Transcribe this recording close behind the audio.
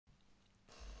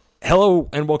Hello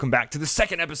and welcome back to the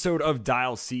second episode of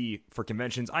Dial C for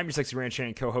Conventions. I'm your sexy ranch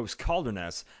hand co-host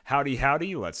Calderness. Howdy,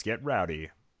 howdy, let's get rowdy.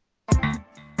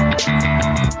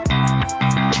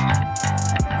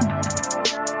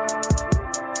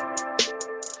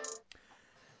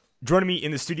 Joining me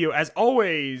in the studio, as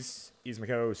always, is my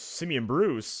co-host Simeon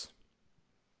Bruce.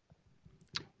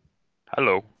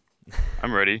 Hello,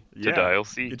 I'm ready to Yeah, dial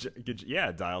C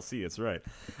yeah, Dial C. That's right.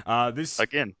 This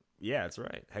again. Yeah, that's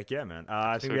right. Heck yeah, man.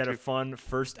 I think we Episode had a 2. fun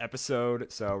first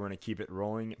episode, so we're going to keep it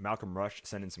rolling. Malcolm Rush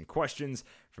sent in some questions.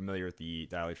 Familiar with the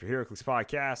Dial H for HeroClix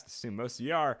podcast? Assume most of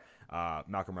you are.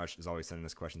 Malcolm Rush is always sending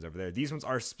us questions over there. These ones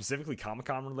are specifically Comic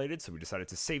Con related, so we decided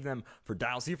to save them for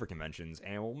Dial C for conventions,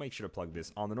 and we'll make sure to plug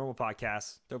this on the normal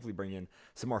podcast. Hopefully, bring in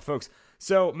some more folks.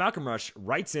 So, Malcolm Rush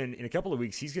writes in a couple of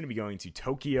weeks, he's going to be going to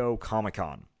Tokyo Comic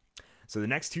Con. So the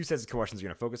next two sets of questions are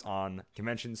going to focus on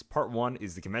conventions. Part one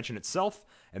is the convention itself,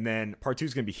 and then part two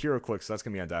is going to be HeroClix. So that's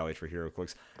going to be on Dial H for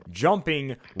HeroClix.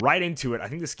 Jumping right into it, I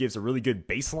think this gives a really good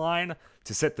baseline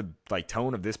to set the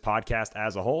tone of this podcast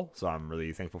as a whole. So I'm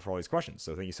really thankful for all these questions.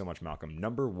 So thank you so much, Malcolm.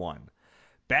 Number one,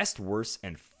 best, worst,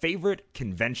 and favorite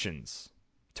conventions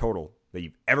total that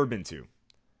you've ever been to.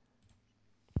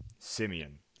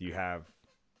 Simeon, do you have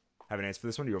an answer for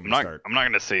this one? Or do you want I'm me to not. start? I'm not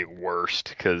gonna say worst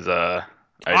because I'd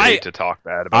I hate to talk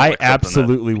bad about I like something that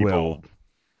absolutely will. people.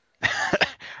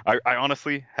 I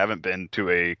honestly haven't been to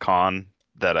a con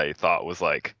that I thought was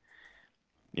like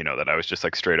that I was just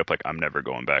like straight up like I'm never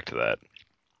going back to that.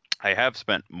 I have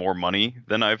spent more money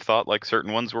than I've thought like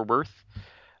certain ones were worth.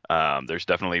 There's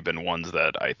definitely been ones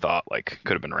that I thought like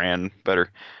could have been ran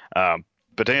better.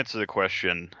 But to answer the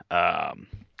question,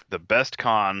 the best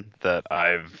con that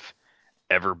I've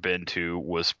ever been to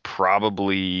was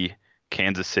probably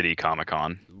Kansas City Comic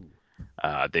Con.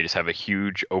 Ooh, They just have a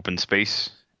huge open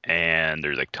space and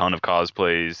there's a ton of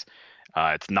cosplays.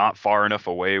 It's not far enough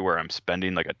away where I'm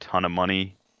spending like a ton of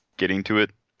money getting to it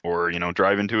or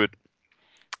driving to it.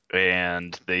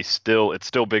 And it's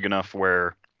still big enough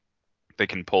where they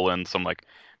can pull in some like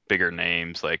bigger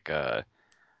names like I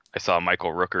saw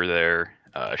Michael Rooker there,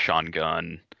 Sean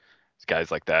Gunn,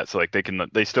 guys like that. So like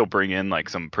they still bring in like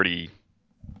some pretty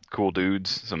cool dudes,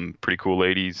 some pretty cool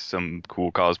ladies, some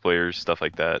cool cosplayers, stuff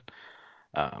like that.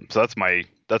 So that's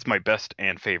my best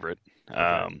and favorite. okay,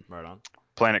 Um, right on.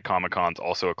 Planet Comic Con's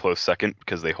also a close second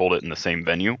because they hold it in the same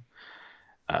venue.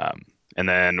 Um, and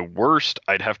then worst,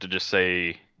 I'd have to just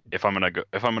say if I'm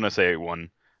gonna say one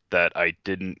that I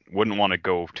didn't wouldn't want to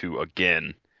go to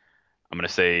again, I'm gonna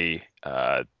say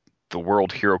the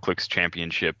World HeroClix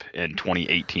Championship in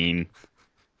 2018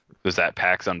 was at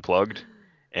PAX Unplugged,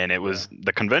 and it Yeah. was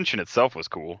the convention itself was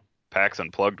cool. PAX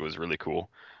Unplugged was really cool,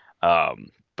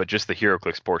 but just the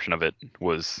HeroClix portion of it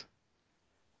was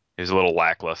a little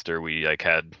lackluster. We like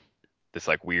had this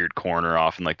like weird corner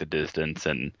off in like the distance,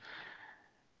 and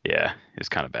yeah, it was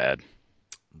kind of bad.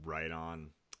 Right on.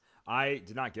 I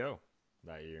did not go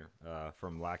that year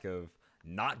from lack of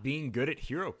not being good at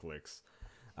HeroClix.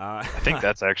 Uh, I think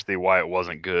that's actually why it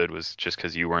wasn't good was just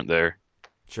because you weren't there.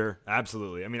 sure,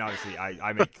 absolutely. I mean, obviously,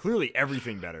 I make clearly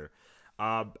everything better.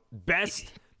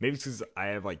 Best, maybe because I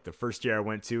have the first year I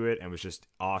went to it and was just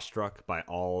awestruck by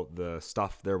all the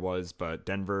stuff there was. But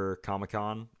Denver Comic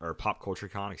Con or Pop Culture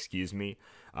Con, excuse me,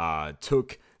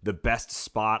 took the best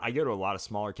spot. I go to a lot of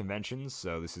smaller conventions,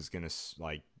 so this is gonna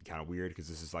kind of weird because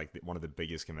this is one of the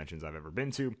biggest conventions I've ever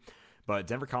been to. But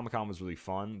Denver Comic Con was really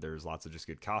fun. There's lots of just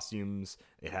good costumes.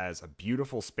 It has a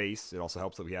beautiful space. It also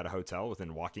helps that we had a hotel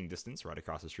within walking distance right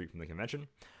across the street from the convention.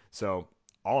 So,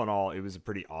 all in all, it was a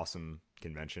pretty awesome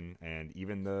convention. And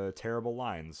even the terrible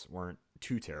lines weren't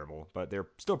too terrible, but they're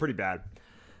still pretty bad.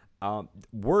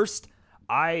 Worst,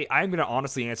 I'm going to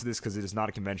honestly answer this because it is not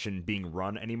a convention being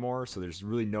run anymore. So, there's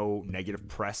really no negative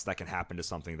press that can happen to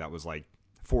something that was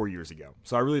 4 years ago.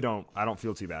 So I don't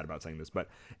feel too bad about saying this, but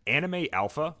Anime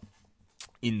Alpha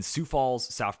in Sioux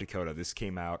Falls, South Dakota. This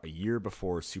came out a year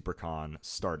before SuperCon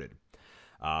started.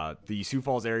 The Sioux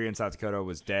Falls area in South Dakota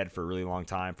was dead for a really long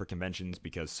time for conventions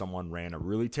because someone ran a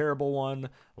really terrible one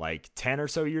 10 or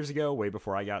so years ago, way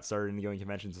before I got started into going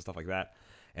conventions and stuff like that.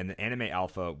 And the Anime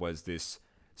Alpha was this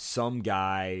some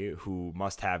guy who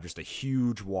must have just a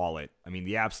huge wallet. I mean,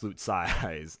 the absolute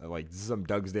size, some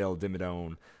Dugsdale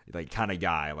Dimmadome kind of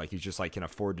guy. He's just can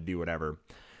afford to do whatever,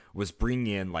 was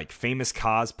bringing in famous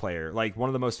cosplayer, one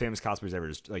of the most famous cosplayers ever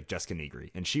is Jessica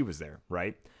Negri, and she was there,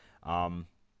 right? Um,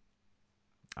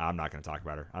 I'm not going to talk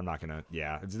about her. I'm not going to.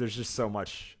 Yeah, there's just so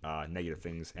much negative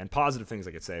things and positive things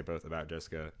I could say both about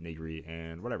Jessica Negri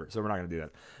and whatever. So we're not going to do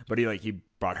that. But he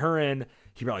brought her in.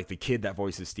 He brought like the kid that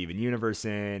voices Steven Universe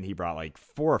in. He brought like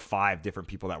 4 or 5 different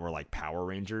people that were like Power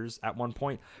Rangers at one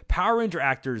point. Power Ranger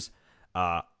actors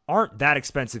aren't that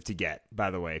expensive to get,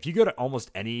 by the way. If you go to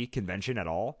almost any convention at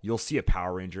all, you'll see a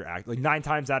Power Ranger act. Like 9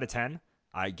 times out of 10,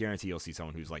 I guarantee you'll see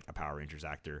someone who's like a Power Rangers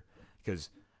actor because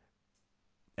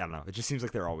I don't know. It just seems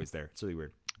like they're always there. It's really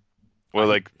weird. Well, He,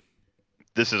 like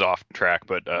this is off track,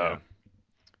 but yeah.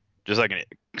 just like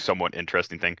a somewhat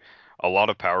interesting thing, a lot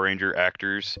of Power Ranger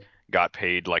actors got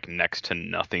paid like next to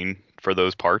nothing for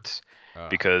those parts Uh,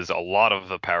 because a lot of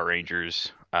the Power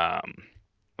Rangers,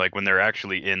 like when they're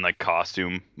actually in like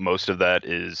costume, most of that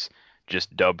is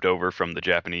just dubbed over from the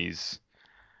Japanese.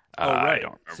 oh I right.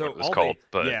 don't remember So what it was all called, they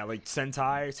but yeah like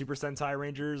Sentai, Super Sentai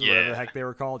Rangers or whatever the yeah, heck they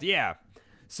were called. Yeah.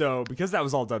 So because that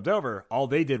was all dubbed over, all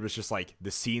they did was just like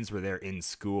the scenes where they're in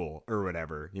school or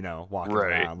whatever, walking right.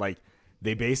 around. Like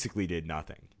they basically did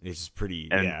nothing. It's just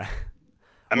pretty And yeah.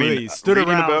 I Or mean, they stood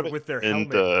reading around about it with their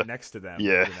and helmet next to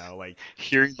them, yeah, like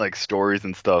hearing like stories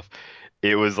and stuff,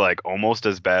 it was like almost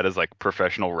as bad as like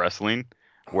professional wrestling,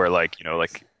 where oh, like yikes.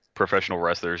 like professional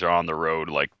wrestlers are on the road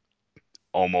like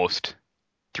almost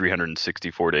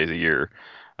 364 days a year.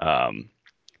 Um,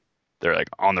 they're like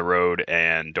on the road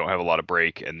and don't have a lot of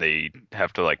break, and they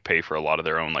have to like pay for a lot of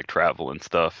their own like travel and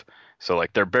stuff. So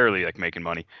like they're barely like making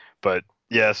money. But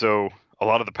yeah, so a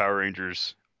lot of the Power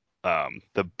Rangers,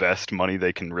 the best money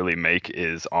they can really make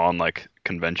is on like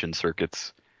convention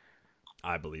circuits.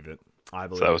 I believe it. I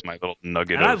So that believe was it. my little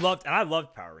nugget And I of loved and I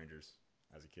loved Power Rangers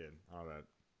as a kid. I don't know about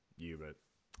you, but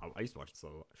I used to watch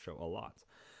the show a lot.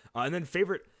 And then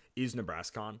favorite is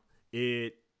NebraskaCon.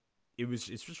 It it's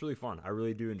just really fun. I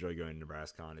really do enjoy going to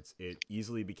NebraskaCon. It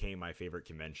easily became my favorite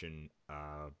convention.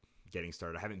 Getting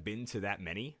started, I haven't been to that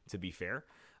many to be fair,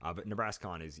 but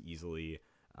NebraskaCon is easily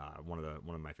one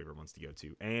of my favorite ones to go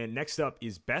to. And next up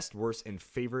is best, worst, and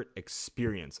favorite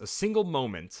experience. A single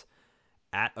moment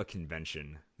at a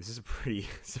convention. This is a pretty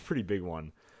it's a pretty big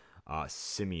one.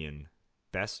 Simeon,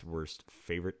 best, worst,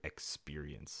 favorite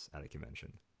experience at a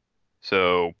convention.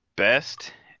 so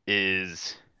best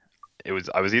is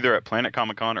I was either at Planet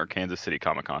Comic Con or Kansas City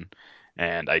Comic Con,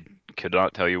 and I could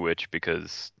not tell you which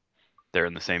because they're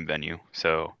in the same venue.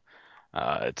 So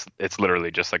it's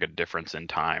literally just like a difference in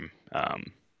time.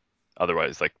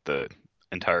 Otherwise, like the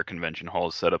entire convention hall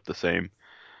is set up the same.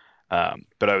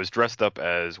 But I was dressed up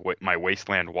as my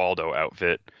Wasteland Waldo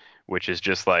outfit, which is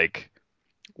just like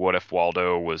what if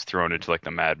Waldo was thrown into like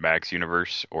the Mad Max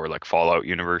universe or like Fallout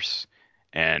universe,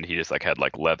 and he just like had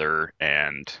like leather,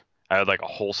 and I had like a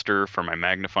holster for my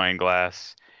magnifying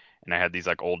glass, and I had these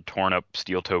like old torn up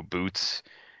steel toe boots,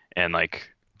 and like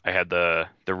I had the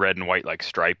red and white like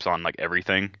stripes on like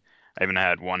everything. I even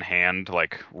had one hand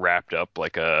like wrapped up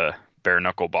like a bare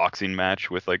knuckle boxing match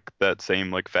with like that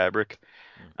same like fabric.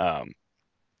 Um,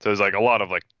 so there's like a lot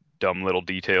of like dumb little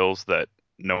details that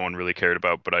no one really cared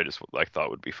about, but I just like thought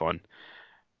would be fun.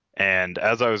 And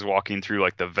as I was walking through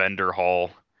like the vendor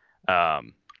hall,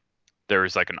 um, there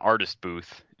was like an artist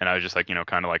booth, and I was just like,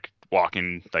 kind of like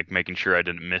walking, like making sure I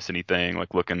didn't miss anything,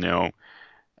 like looking,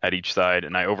 at each side.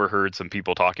 And I overheard some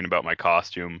people talking about my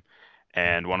costume,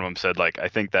 and one of them said like, I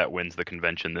think that wins the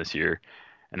convention this year.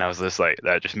 And I was just like,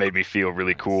 that just made me feel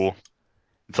really Nice, cool.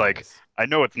 It's like nice. I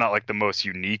know it's not like the most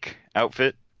unique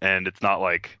outfit, and it's not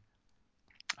like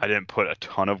I didn't put a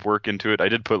ton of work into it. I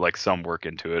did put like some work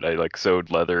into it. I like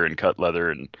sewed leather and cut leather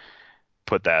and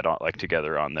put that on like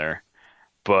together on there.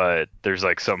 But there's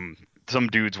like some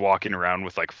dudes walking around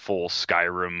with like full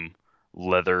Skyrim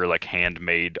leather like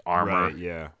handmade armor. Right,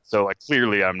 yeah. So like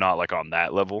clearly I'm not like on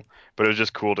that level, but it was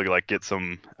just cool to like get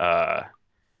some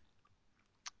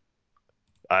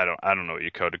I don't know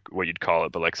what you'd call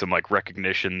it, but like some like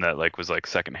recognition that like was like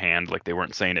secondhand, like they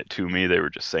weren't saying it to me, they were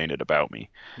just saying it about me.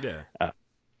 Yeah. Uh,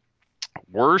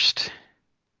 worst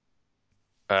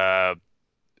uh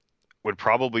would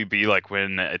probably be like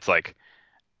when it's like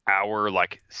hour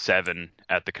like 7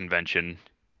 at the convention,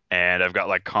 and I've got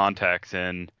like contacts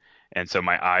in, and so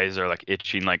my eyes are like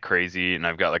itching like crazy, and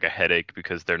I've got like a headache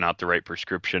because they're not the right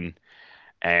prescription,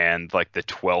 and like the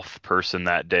 12th person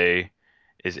that day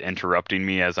is interrupting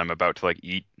me as I'm about to like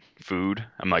eat food.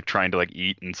 I'm like trying to like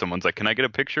eat, and someone's like, "Can I get a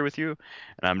picture with you?"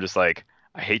 And I'm just like,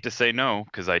 I hate to say no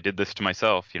because I did this to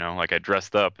myself, like I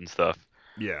dressed up and stuff.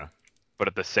 Yeah. But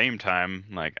at the same time,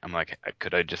 like I'm like,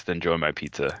 could I just enjoy my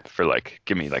pizza for like,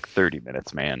 give me like 30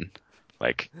 minutes, man?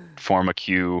 Like form a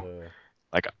queue. Uh,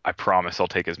 Like I promise I'll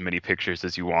take as many pictures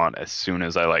as you want as soon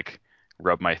as I like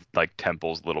rub my like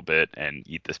temples a little bit and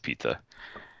eat this pizza.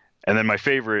 And then my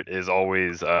favorite is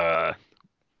always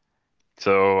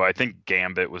so I think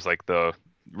Gambit was like the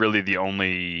really the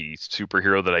only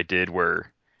superhero that I did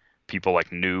where people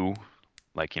like knew,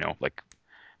 like like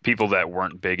people that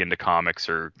weren't big into comics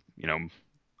or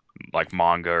like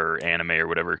manga or anime or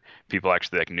whatever, people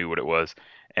actually like knew what it was.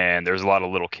 And there's a lot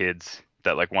of little kids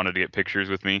that like wanted to get pictures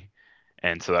with me.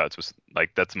 And so that's just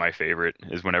like that's my favorite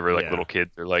is whenever like Yeah, little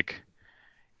kids are like,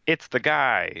 "It's the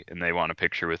guy," and they want a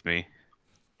picture with me.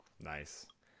 nice.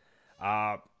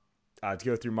 Uh, to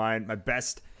go through mine, my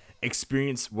best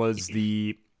experience was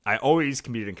the. I always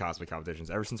competed in cosplay competitions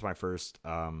ever since my first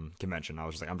convention. I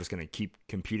was just like, I'm just gonna keep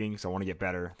competing, so I want to get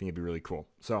better. I think it'd be really cool.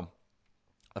 So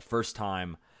the first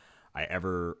time I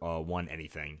ever won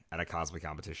anything at a cosplay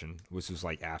competition, which was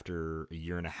like after a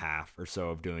year and a half or so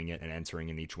of doing it and entering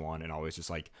in each one, and always just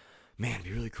like, man, it'd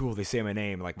be really cool. They say my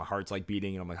name, and like my heart's like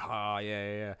beating, and I'm like, oh yeah,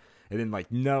 yeah, yeah. And then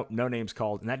like no names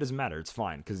called, and that doesn't matter. It's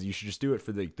fine because you should just do it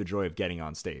for the joy of getting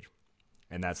on stage,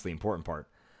 and that's the important part.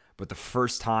 But the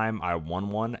first time I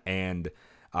won one, and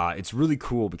it's really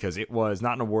cool because it was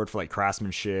not an award for like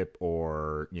craftsmanship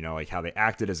or like how they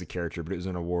acted as a character, but it was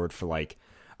an award for like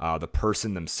the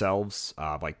person themselves,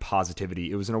 like positivity.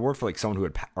 It was an award for like someone who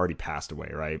had already passed away,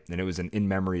 right? And it was an in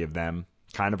memory of them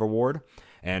kind of award,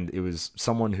 and it was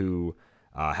someone who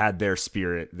had their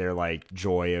spirit, their like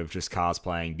joy of just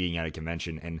cosplaying, being at a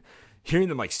convention, and hearing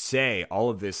them like say all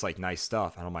of this like nice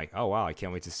stuff, and I'm like, oh wow, I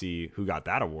can't wait to see who got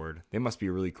that award. They must be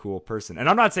a really cool person. And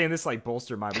I'm not saying this like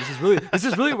bolster mine, but this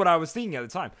is really what I was thinking at the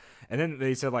time. And then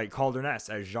they said like Calder Ness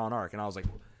as Jean Arc, and I was like,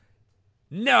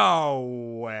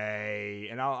 no way.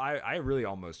 And I really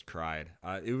almost cried.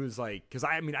 It was like because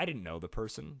I mean I didn't know the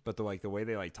person, but the way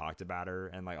they like talked about her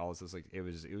and like all this like it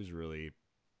was really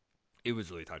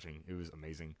touching. It was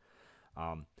amazing.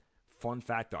 Um, Fun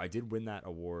fact though, I did win that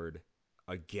award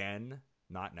again,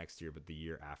 not next year, but the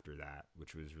year after that,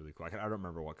 which was really cool. I don't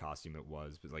remember what costume it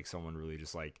was, but like someone really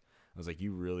just like I was like,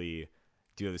 you really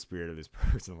do have the spirit of this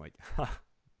person. I'm like, huh,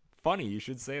 funny, you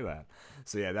should say that.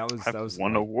 So yeah, that was I've that was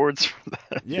won like awards for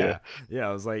that. Yeah. yeah, yeah.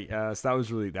 I was like, so that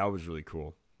was really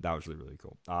cool. That was really really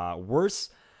cool. Worse,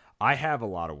 I have a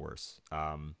lot of worse.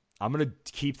 I'm gonna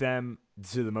keep them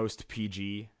to the most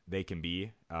PG they can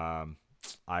be.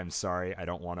 I'm sorry, I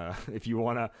don't want to. If you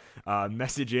want to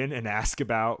message in and ask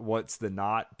about what's the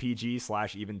not PG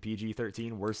slash even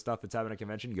PG-13 worst stuff that's happened at a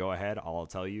convention, go ahead. I'll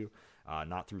tell you.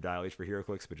 Not through Dial H for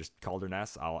HeroClix, but just Calder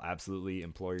Ness. I'll absolutely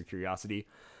implore your curiosity.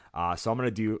 So I'm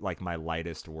gonna do like my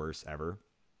lightest worst ever,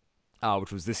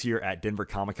 which was this year at Denver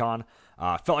Comic Con.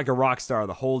 Felt like a rock star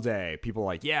the whole day. People were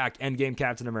like, yeah, Endgame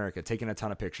Captain America, taking a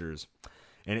ton of pictures,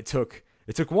 and it took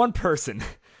one person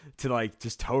to like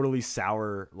just totally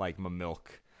sour like my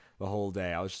milk the whole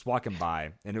day. I was just walking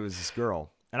by, and it was this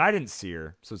girl, and I didn't see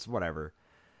her, so it's whatever.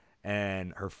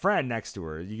 And her friend next to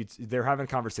her, they're having a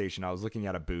conversation. I was looking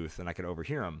at a booth, and I could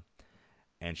overhear them.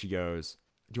 And she goes,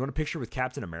 "Do you want a picture with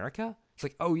Captain America?" It's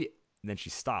like, "Oh yeah." And then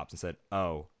she stops and said,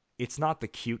 "Oh, it's not the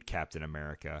cute Captain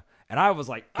America." And I was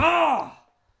like, "Oh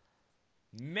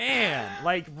man,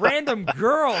 like random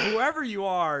girl, whoever you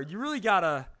are, you really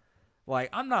gotta like.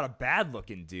 I'm not a bad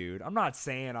looking dude. I'm not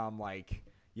saying I'm like."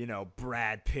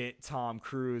 Brad Pitt, Tom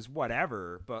Cruise,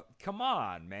 whatever. But come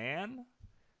on, man.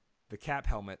 The cap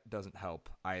helmet doesn't help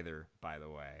either, by the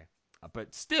way.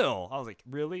 But still, I was like,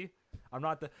 really? I'm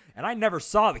not the. And I never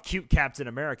saw the cute Captain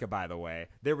America, by the way.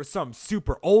 There was some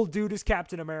super old dude as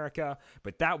Captain America,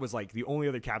 but that was like the only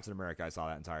other Captain America I saw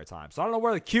that entire time. So I don't know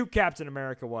where the cute Captain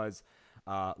America was,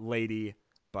 lady,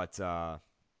 but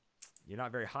you're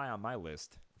not very high on my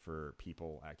list for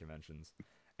people at conventions.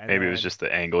 And Maybe it was then just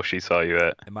the angle she saw you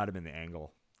at. it might have been the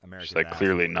angle. She's America's like ass was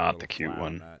clearly like a not the little cute flat on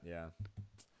one. that. Yeah.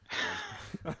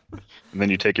 That was And then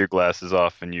you take your glasses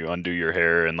off and you undo your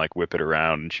hair and like whip it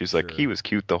around, and she's like, "He sure. was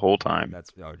cute the whole time."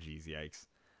 That's geez, yikes.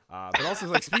 But also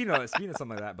like speaking of something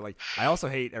like that, but like I also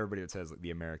hate everybody that says like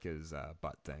the America's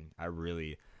butt thing.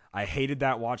 I hated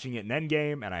that watching it in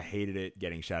Endgame, and I hated it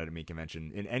getting shouted at me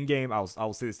convention. In Endgame, I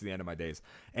will say this to the end of my days.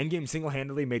 Endgame single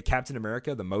handedly made Captain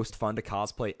America the most fun to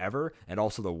cosplay ever, and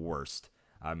also the worst.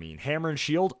 I mean, Hammer and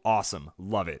Shield, awesome,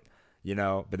 love it.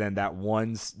 But then that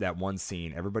one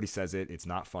scene, everybody says it. It's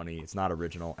not funny. It's not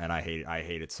original, and I hate it. I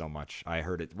hate it so much. I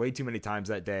heard it way too many times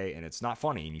that day, and it's not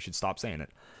funny. And you should stop saying it.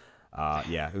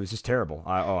 Yeah, it was just terrible.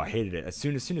 I hated it. As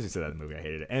soon as I said that in the movie, I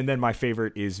hated it. And then my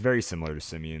favorite is very similar to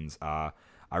Simeon's.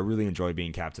 I really enjoy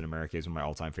being Captain America. He's one of my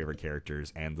all-time favorite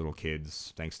characters, and little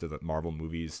kids, thanks to the Marvel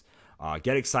movies,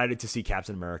 get excited to see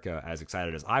Captain America as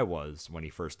excited as I was when he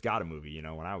first got a movie.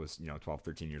 When I was 12,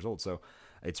 13 years old. So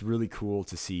it's really cool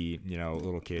to see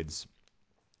little kids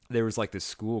there was like this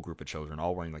school group of children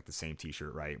all wearing like the same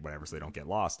t-shirt, right, whatever, so they don't get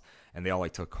lost, and they all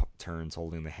like took turns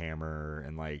holding the hammer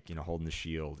and like holding the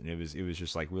shield, and it was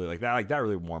just like really like that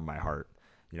really warmed my heart.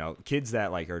 Kids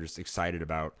that like are just excited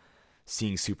about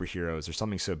seeing superheroes. There's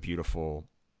something so beautiful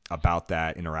about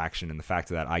that interaction and the fact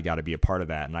that I got to be a part of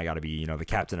that and I got to be, the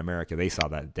Captain America they saw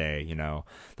that day,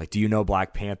 like, do you know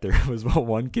Black Panther was what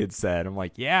one kid said. I'm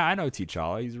like, yeah, I know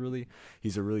T'Challa.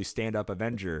 He's a really stand up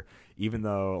Avenger, even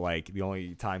though like the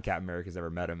only time Captain America's ever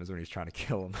met him is when he's trying to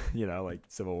kill him, like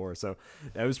Civil War. So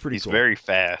that was pretty He's cool. very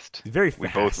fast. He's very We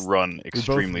both fast. run We both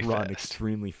extremely run fast.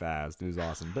 extremely fast. It was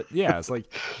awesome. But yeah, it's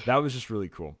like that was just really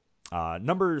cool.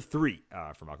 Number three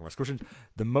for Malcolm West question: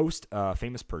 the most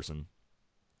famous person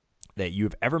that you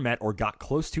have ever met or got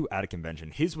close to at a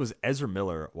convention. His was Ezra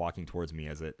Miller walking towards me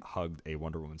as it hugged a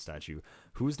Wonder Woman statue.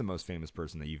 Who is the most famous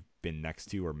person that you've been next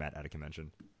to or met at a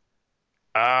convention?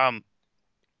 Um,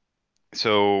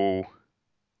 so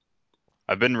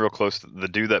I've been real close to the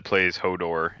dude that plays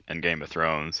Hodor in Game of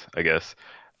Thrones, I guess.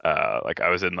 Like I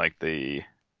was in like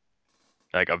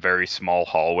a very small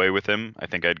hallway with him. I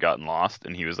think I'd gotten lost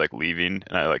and he was like leaving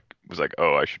and I like was like,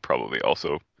 "Oh, I should probably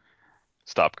also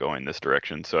stop going this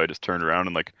direction." So I just turned around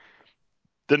and like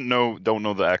don't know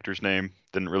the actor's name.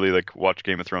 Didn't really like watch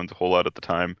Game of Thrones a whole lot at the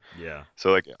time. Yeah.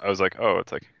 So like I was like, "Oh,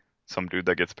 it's like some dude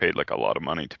that gets paid like a lot of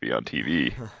money to be on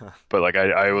TV." But like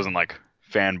I wasn't like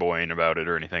fanboying about it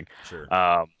or anything. Sure.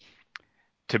 Um,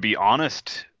 to be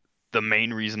honest, the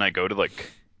main reason I go to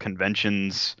like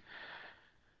conventions,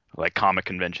 like comic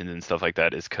conventions and stuff like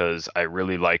that, is because I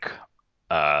really like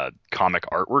comic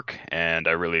artwork and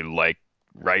I really like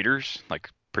writers, like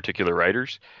particular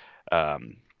writers.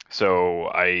 Um, so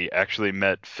I actually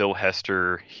met Phil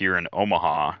Hester here in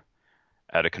Omaha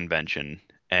at a convention,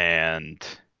 and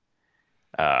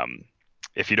um,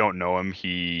 if you don't know him,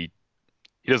 he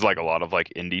does like a lot of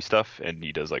like indie stuff, and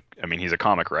he does like I mean he's a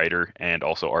comic writer and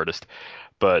also artist,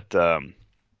 but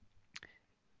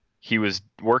he was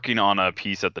working on a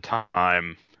piece at the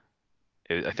time.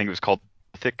 I think it was called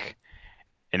Thick,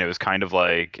 and it was kind of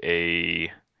like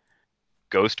a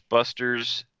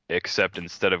Ghostbusters, except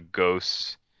instead of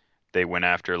ghosts, they went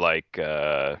after like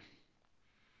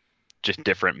just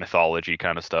different mythology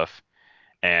kind of stuff.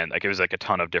 And like it was like a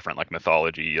ton of different like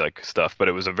mythology like stuff, but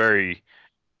it was a very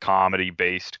comedy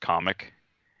based comic,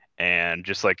 and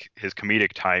just like his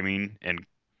comedic timing and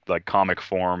like comic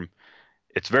form,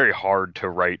 it's very hard to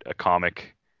write a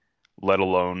comic, let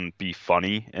alone be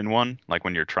funny in one, like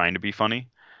when you're trying to be funny.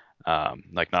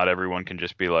 Like not everyone can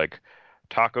just be like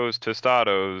tacos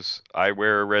tostados, I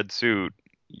wear a red suit,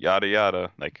 yada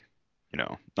yada. Like,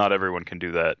 not everyone can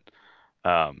do that.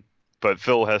 Um, but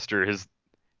Phil Hester, his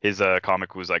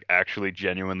comic was like actually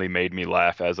genuinely made me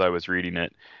laugh as I was reading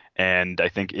it. And I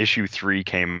think issue 3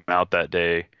 came out that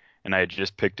day, and I had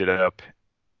just picked it up,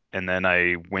 and then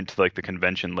I went to like the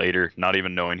convention later, not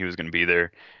even knowing he was going to be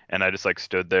there, and I just like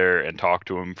stood there and talked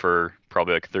to him for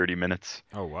probably like 30 minutes.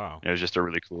 Oh wow. It was just a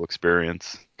really cool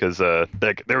experience because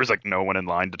like there was like no one in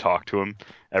line to talk to him.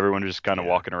 Everyone was just kind of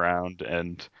Yeah. walking around,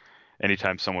 and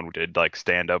anytime someone did like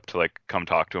stand up to like come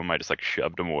talk to him, I just like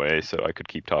shoved him away so I could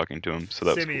keep talking to him. So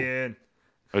that was cool. Simeon,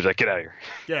 I was like, get out of here.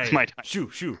 get out of It's here. my time. Shoo,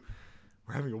 shoo.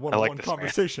 We're having a I like one-on-one this man.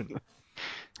 conversation.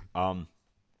 Um,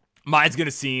 Mine's gonna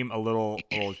seem a little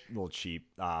cheap,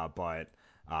 but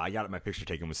I got my picture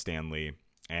taken with Stan Lee,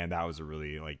 and that was a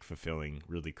really like fulfilling,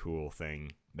 really cool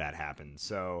thing that happened.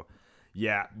 So,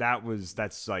 yeah,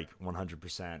 that's like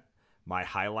 100% my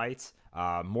highlights.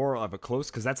 More of a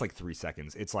close because that's like 3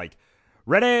 seconds. It's like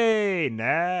ready,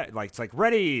 like it's like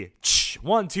ready,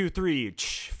 1, 2, 3,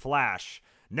 flash,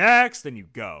 next, and you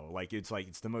go. Like it's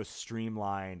the most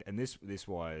streamlined, and this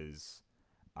was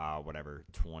whatever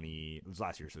 20 it was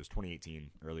last year, so it was 2018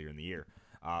 earlier in the year.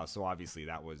 So obviously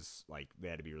that was like they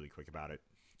had to be really quick about it.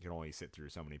 You can only sit through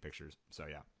so many pictures, so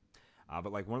yeah.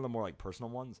 But like one of the more like personal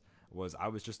ones was I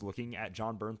was just looking at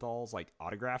John Bernthal's like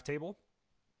autograph table,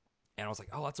 and I was like,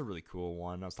 oh, that's a really cool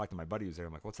one. I was talking to my buddy who's there.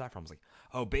 I'm like, what's that from? I was like,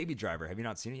 oh, Baby Driver. Have you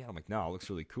not seen it yet? I'm like, no, it looks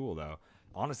really cool though.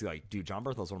 Honestly, like, dude, John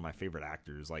Berthel's one of my favorite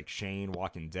actors. Like Shane,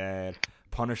 Walking Dead,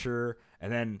 Punisher, and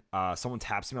then someone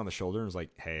taps me on the shoulder and is like,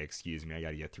 hey, excuse me, I got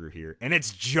to get through here. And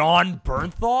it's John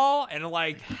Bernthal, and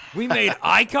like we made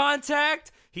eye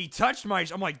contact. He touched my.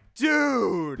 I'm like,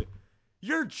 dude,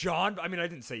 you're John. I mean, I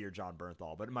didn't say you're John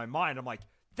Bernthal, but in my mind, I'm like,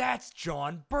 that's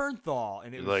John Bernthal,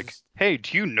 and it He's was like, just hey,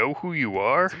 do you know who you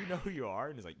are? do you know who you are?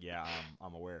 And he's like, yeah,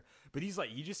 I'm aware. But he's like,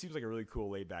 he just seems like a really cool,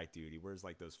 laid back dude. He wears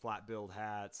like those flat billed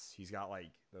hats. He's got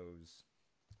like those,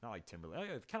 not like Timberland,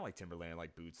 kind of like Timberland,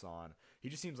 like boots on. He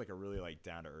just seems like a really like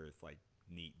down to earth, like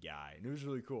neat guy, and it was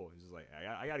really cool. He's just like,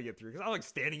 I got to get through because I'm like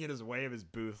standing in his way of his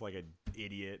booth like an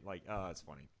idiot. Like, oh, it's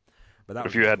funny, but that What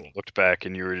if was you really hadn't cool. looked back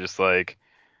and you were just like,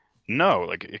 no,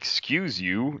 like, excuse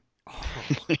you?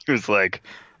 Oh, He was like,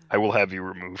 I will have you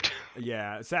removed.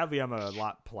 yeah. Sadly, I'm a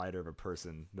lot politer of a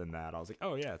person than that. I was like,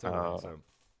 oh yeah, totally. Uh, So,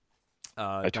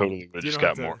 I don't totally would have you just don't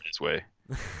have got more to. in his way.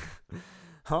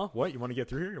 Huh? What? You want to get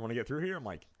through here? You want to get through here? I'm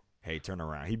like, hey, turn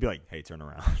around. He'd be like, hey, turn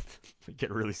around.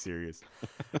 Get really serious.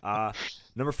 Uh,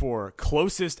 Number four,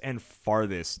 closest and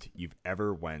farthest you've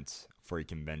ever went for a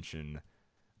convention,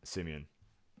 Simeon.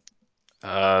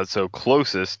 So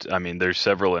closest, I mean, there's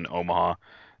several in Omaha.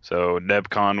 So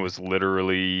NebCon was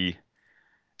literally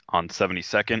on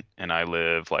 72nd, and I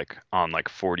live like on like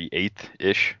 48th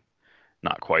ish.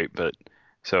 Not quite, but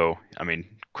so I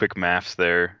mean, quick maths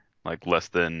there, like less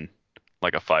than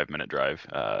like a 5 minute drive.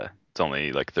 It's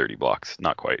only like 30 blocks,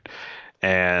 not quite.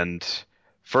 And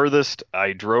furthest,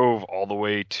 I drove all the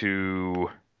way to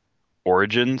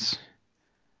Origins.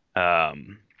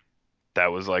 Um, that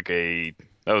was like that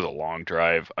was a long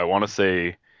drive. I want to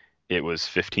say it was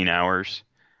 15 hours.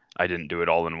 I didn't do it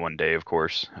all in one day, of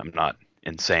course. I'm not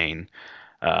insane.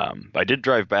 I did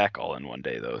drive back all in one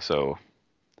day though, so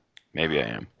maybe I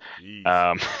Oh, am. jeez.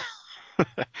 Um,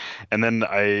 and then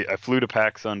I flew to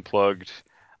PAX Unplugged.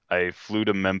 I flew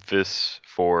to Memphis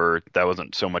for that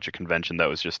wasn't so much a convention, that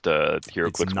was just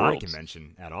It's HeroClix not a Worlds.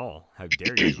 convention at all. How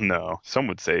dare you? No, some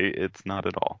would say it's not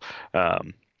at all.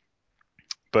 Um,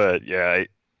 but yeah,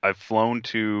 I've flown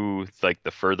to like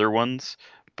the further ones,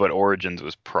 but Origins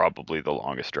was probably the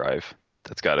longest drive.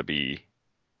 That's got to be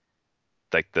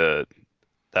like that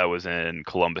was in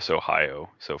Columbus, Ohio.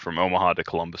 So from Omaha to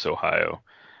Columbus, Ohio,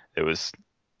 it was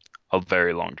a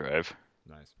very long drive.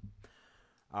 Nice.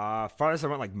 Farthest I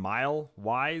went like mile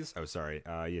wise. Oh, sorry.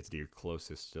 You have to do your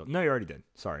closest still. No, you already did.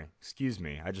 Sorry. Excuse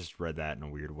me. I just read that in a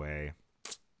weird way.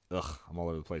 Ugh, I'm all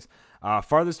over the place.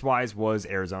 Farthest wise was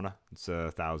Arizona. It's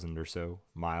 1,000 or so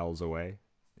miles away,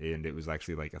 and it was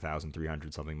actually like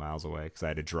 1,300 something miles away because I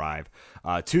had to drive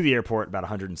to the airport about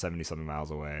 170 something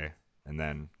miles away, and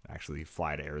then actually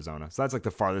fly to Arizona. So that's like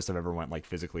the farthest I've ever went like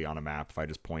physically on a map if I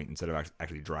just point instead of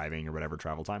actually driving or whatever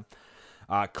travel time.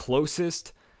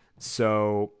 Closest,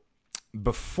 so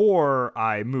before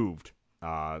I moved,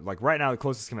 like right now the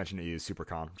closest convention is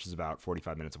SuperCon, which is about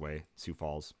 45 minutes away, Sioux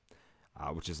Falls,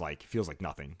 which is like feels like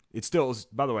nothing. It still is.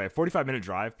 By the way, a 45-minute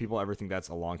drive. People ever think that's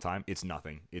a long time? It's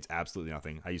nothing. It's absolutely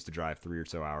nothing. I used to drive 3 or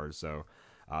so hours, so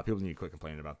people need to quit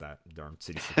complaining about that. Darn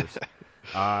city slickers.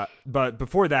 But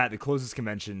before that, the closest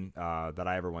convention that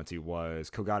I ever went to was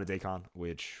Kogata Daycon,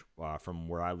 which from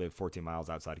where I live, 14 miles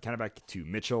outside of Kennebec to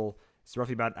Mitchell. It's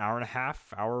roughly about an hour and a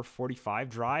half, hour 45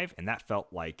 drive, and that felt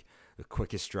like the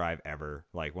quickest drive ever.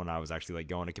 Like when I was actually like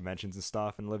going to conventions and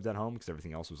stuff and lived at home because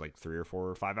everything else was like 3 or 4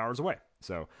 or 5 hours away.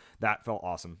 So that felt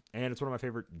awesome, and it's one of my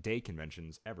favorite day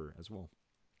conventions ever as well.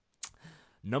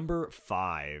 Number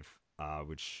five,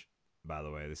 which by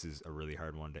the way, this is a really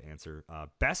hard one to answer.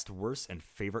 Best, worst, and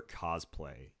favorite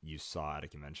cosplay you saw at a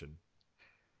convention.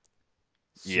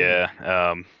 Yeah,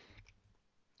 Simeon.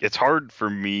 it's hard for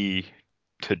me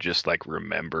to just like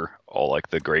remember all like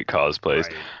the great cosplays,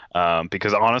 Right.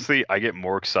 because honestly, I get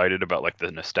more excited about like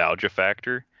the nostalgia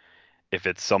factor if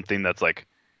it's something that's like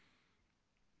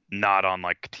not on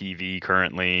like TV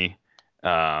currently,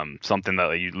 something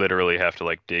that you literally have to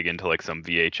like dig into like some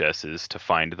VHSs to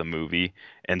find the movie,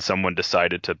 and someone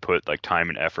decided to put like time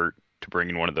and effort to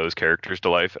bringing one of those characters to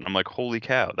life, and I'm like, holy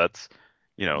cow, that's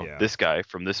Yeah. this guy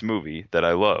from this movie that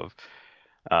I love.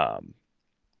 Um,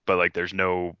 but like there's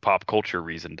no pop culture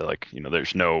reason to like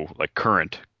there's no like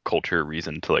current culture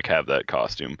reason to like have that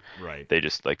costume. Right. They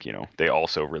just like they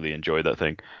also really enjoy that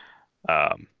thing.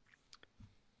 um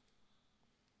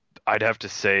I'd have to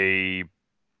say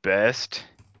best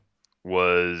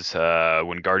was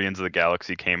when Guardians of the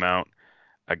Galaxy came out.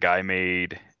 A guy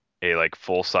made a like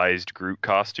full-sized Groot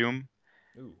costume,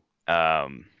 Ooh.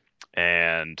 um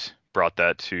and brought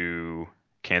that to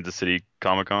Kansas City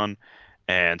Comic Con.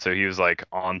 And so he was like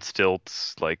on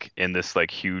stilts, like in this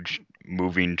like huge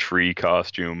moving tree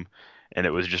costume, and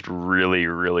it was just really,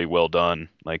 really well done.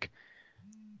 Like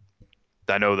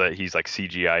I know that he's like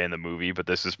CGI in the movie, but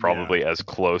this is Yeah. probably as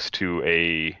close to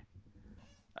a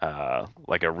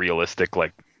like a realistic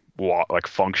like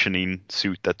functioning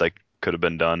suit that like could have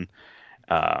been done.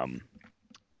 Um,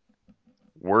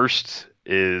 Worst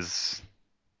is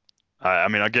I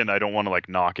mean again I don't want to like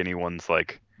knock anyone's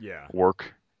like Yeah.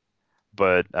 work,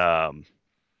 but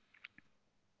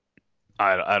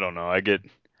I don't know. I get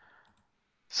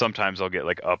sometimes I'll get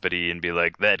like uppity and be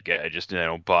like, that guy just,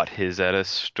 bought his at a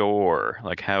store.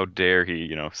 Like, how dare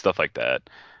he, stuff like that.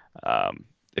 Um,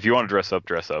 if you want to dress up,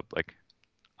 dress up. Like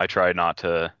I try not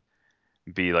to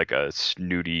be like a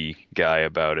snooty guy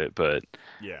about it, but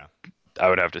Yeah. I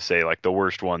would have to say like the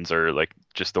worst ones are like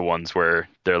just the ones where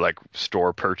they're like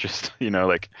store purchased,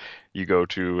 like you go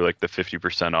to like the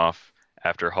 50% off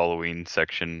after Halloween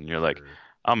section, and you're like, Sure.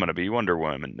 I'm gonna be Wonder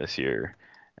Woman this year.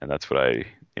 And that's what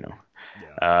you know.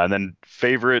 Yeah. And then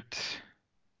favorite,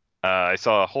 I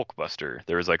saw a Hulkbuster.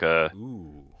 There was like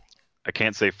Ooh. I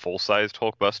can't say full-sized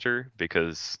Hulkbuster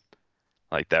because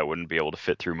like that wouldn't be able to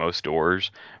fit through most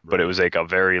doors, but it Right. was like a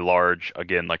very large,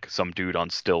 again, like some dude on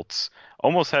stilts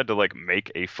almost had to like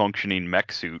make a functioning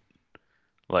mech suit,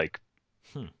 like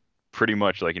Hmm. pretty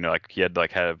much like like he had to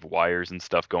like have wires and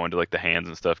stuff going to like the hands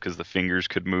and stuff because the fingers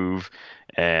could move,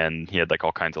 and he had like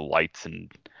all kinds of lights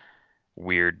and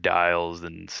weird dials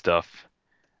and stuff.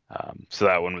 So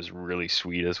that one was really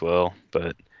sweet as well,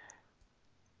 but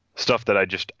stuff that I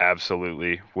just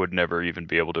absolutely would never even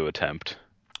be able to attempt.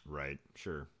 Right.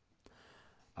 Sure.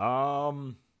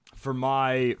 Um, for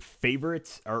my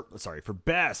favorite, or sorry, for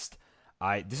best,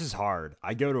 this is hard.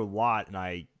 I go to a lot and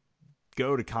I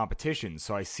go to competitions,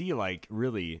 so I see like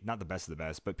really not the best of the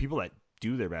best, but people that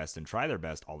do their best and try their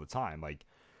best all the time. Like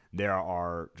there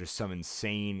are just some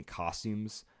insane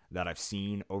costumes that I've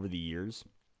seen over the years.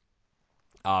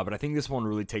 But I think this one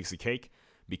really takes the cake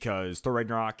because Thor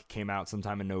Ragnarok came out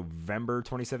sometime in November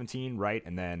 2017, right?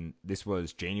 And then this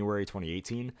was January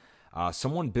 2018.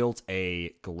 Someone built a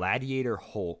Gladiator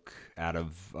Hulk out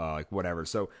of like whatever.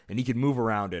 So, and he could move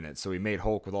around in it. So he made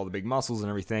Hulk with all the big muscles and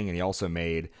everything, and he also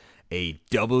made a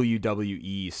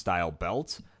WWE style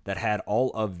belt that had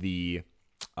all of the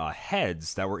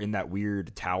heads that were in that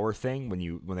weird tower thing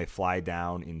when they fly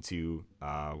down into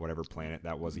whatever planet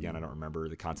that was again. I don't remember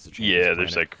the Contest of Champions Yeah,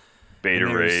 there's planet. like And Beta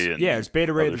there's Ray yeah, and there's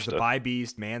Beta Ray. other There's the stuff. Bi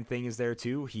Beast man thing is there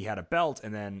too. He had a belt,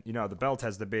 and then the belt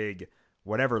has the big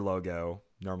whatever logo.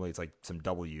 Normally it's like some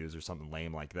W's or something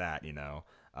lame like that.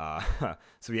 Uh,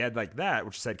 so he had like that,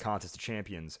 which said Contest of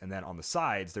Champions, and then on the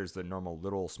sides there's the normal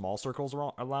little small circles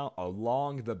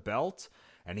along the belt,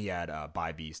 and he had a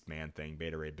Bi Beast Man thing,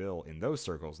 Beta Ray Bill in those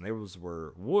circles, and those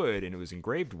were wood, and it was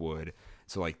engraved wood.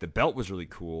 So like the belt was really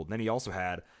cool. And then he also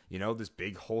had this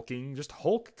big hulking, just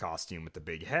Hulk costume with the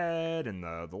big head and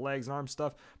the legs and arm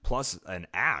stuff, plus an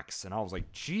axe. And I was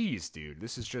like, geez, dude,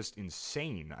 this is just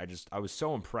insane. I was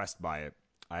so impressed by it.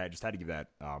 I just had to give that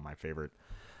my favorite.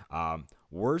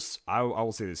 Worse, I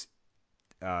will say this.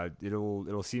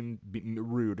 It'll seem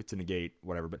rude to negate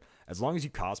whatever, but as long as you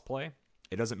cosplay,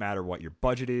 it doesn't matter what your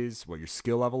budget is, what your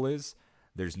skill level is.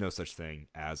 There's no such thing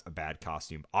as a bad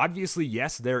costume. Obviously,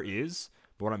 yes, there is,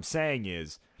 but what I'm saying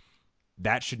is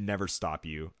that should never stop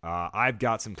you. I've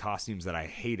got some costumes that I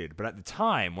hated, but at the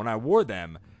time when I wore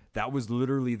them, that was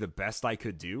literally the best I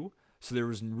could do. So there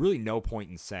was really no point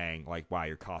in saying like, "Wow,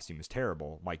 your costume is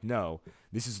terrible." Like, no,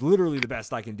 this is literally the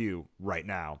best I can do right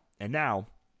now. And now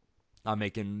I'm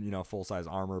making, full size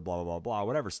armor, blah, blah, blah, blah,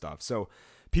 whatever stuff. So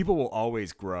people will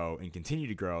always grow and continue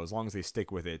to grow as long as they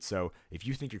stick with it. So if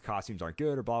you think your costumes aren't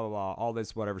good or blah, blah, blah, all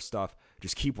this, whatever stuff,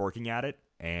 just keep working at it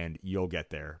and you'll get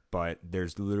there. But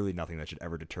there's literally nothing that should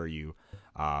ever deter you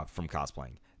from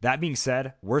cosplaying. That being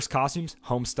said, worst costumes,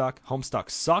 Homestuck. Homestuck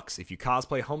sucks. If you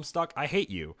cosplay Homestuck, I hate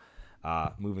you.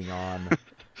 Moving on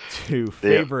to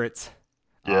Yeah, favorite.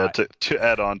 yeah. Uh, To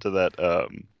add on to that,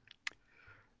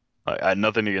 I had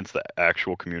nothing against the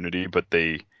actual community, but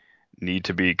they need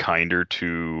to be kinder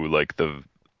to like the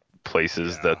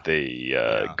places yeah, that they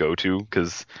yeah. go to,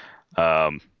 because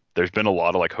um, there's been a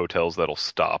lot of like hotels that'll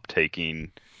stop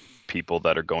taking people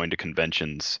that are going to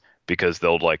conventions because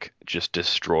they'll like just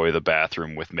destroy the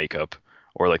bathroom with makeup,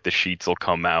 or like the sheets will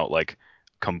come out like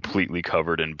completely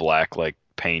covered in black like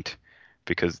paint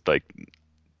because like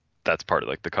that's part of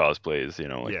like the cosplays,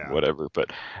 like Yeah. whatever.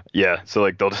 But yeah, so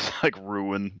like they'll just like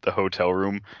ruin the hotel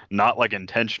room, not like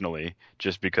intentionally,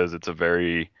 just because it's a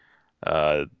very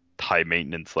uh high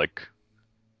maintenance like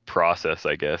process,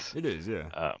 I guess. It is, yeah.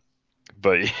 Uh,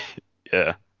 but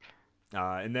yeah,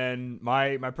 And then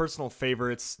my personal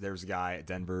favorites. There was a guy at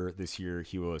Denver this year.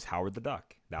 He was Howard the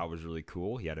Duck. That was really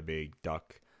cool. He had a big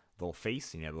duck little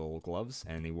face and he had little gloves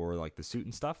and he wore like the suit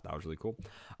and stuff. That was really cool.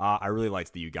 I really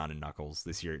liked the Ugandan Knuckles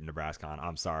this year at NebraskaCon.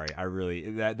 I'm sorry. I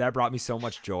really that brought me so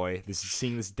much joy. This is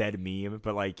seeing this dead meme,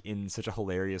 but like in such a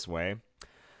hilarious way.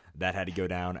 That had to go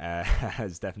down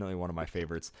as definitely one of my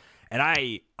favorites. And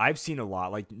I've seen a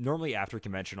lot. Like normally after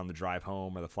convention on the drive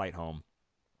home or the flight home,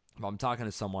 if I'm talking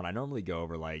to someone, I normally go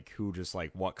over like who just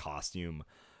like what costume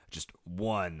just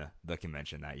won the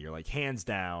convention that year, like hands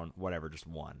down, whatever, just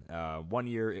won. One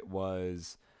year it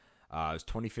was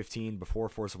 2015 before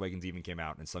Force Awakens even came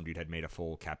out, and some dude had made a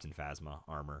full Captain Phasma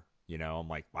armor. I'm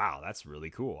like, wow, that's really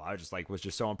cool. I just like was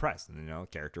just so impressed, and the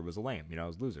character was a lame, it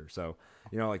was a loser. So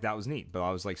like that was neat. But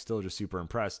I was like still just super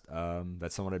impressed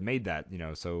that someone had made that,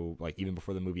 so like even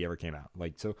before the movie ever came out,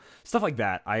 like so stuff like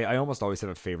that. I almost always have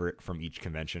a favorite from each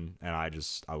convention, and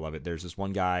I love it. There's this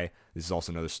one guy. This is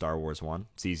also another Star Wars one.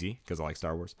 It's easy because I like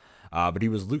Star Wars. But he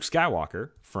was Luke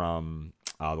Skywalker from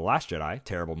the Last Jedi.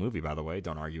 Terrible movie, by the way.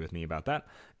 Don't argue with me about that.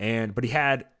 But he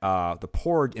had the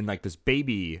Porg in like this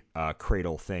baby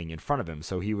cradle thing in front of him,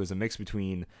 so he was a mix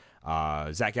between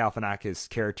Zach Galifianakis'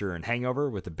 character in Hangover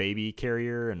with the baby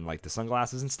carrier and like the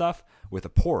sunglasses and stuff with a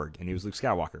Porg, and he was Luke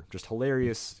Skywalker. Just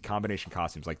hilarious combination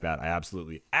costumes like that. I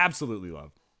absolutely, absolutely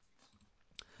love.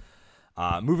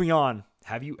 Moving on,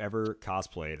 have you ever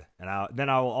cosplayed? And then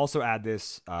I will also add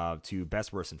this to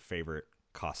best, worst, and favorite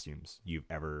costumes you've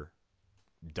ever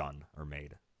done or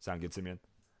made. Sound good, Simeon?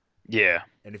 Yeah.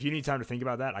 And if you need time to think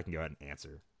about that, I can go ahead and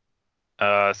answer.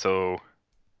 So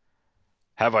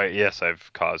have I? Yes,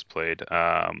 I've cosplayed.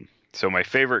 So my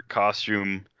favorite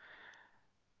costume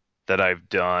that I've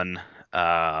done,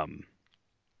 um,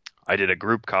 I did a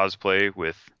group cosplay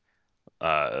with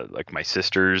like my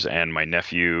sisters and my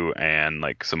nephew and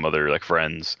like some other like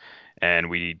friends, and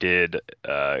we did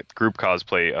group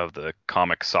cosplay of the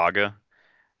comic Saga,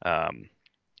 um,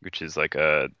 which is like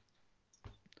a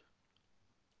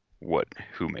what?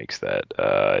 Who makes that?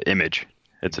 Image.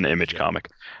 It's an Image, Image yeah. comic.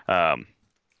 Um,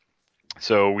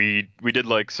 so we did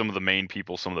like some of the main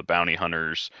people, some of the bounty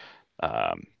hunters,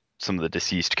 um, some of the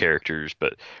deceased characters,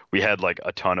 but we had like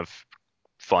a ton of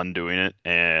fun doing it,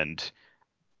 and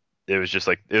it was just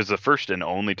like it was the first and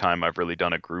only time I've really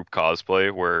done a group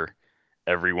cosplay where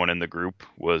everyone in the group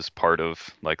was part of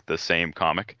like the same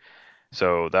comic.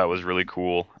 So that was really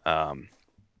cool.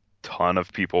 Ton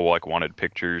of people like wanted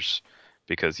pictures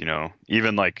because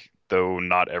even like though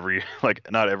not every like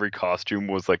not every costume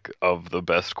was like of the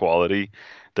best quality,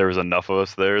 there was enough of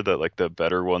us there that like the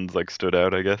better ones like stood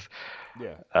out, I guess.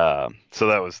 Yeah.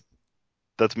 So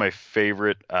that's my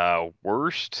favorite.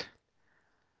 Worst.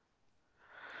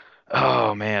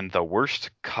 Oh man, the worst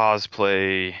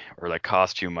cosplay or like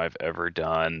costume I've ever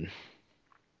done.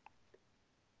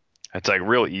 It's like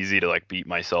real easy to like beat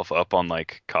myself up on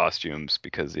like costumes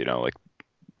because like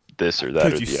this or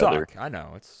that Because or you the other. suck. I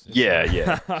know. It's Yeah, fine.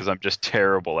 yeah, because I'm just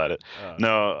terrible at it. It's fine.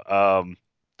 No,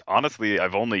 honestly,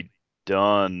 I've only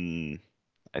done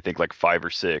I think like five or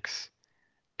six,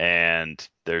 and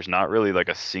there's not really like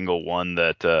a single one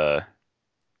that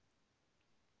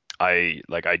I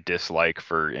dislike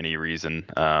for any reason.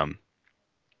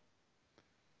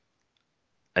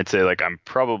 I'd say like I'm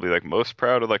probably like most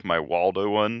proud of like my Waldo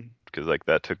one because like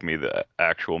that took me the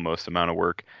actual most amount of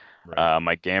work. Right.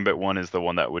 My Gambit one is the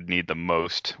one that would need the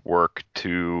most work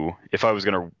to, if I was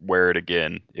gonna wear it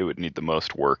again, it would need the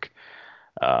most work.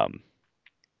 Um,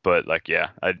 but like yeah,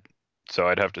 I'd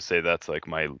have to say that's like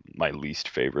my least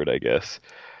favorite, I guess.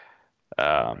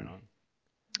 Right Um, on.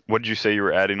 what did you say you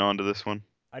were adding on to this one?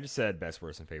 I just said best,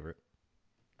 worst, and favorite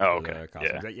Oh, for okay, the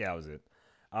costumes. yeah, Yeah, that was it.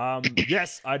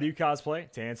 Yes, I do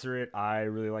cosplay. To answer it, I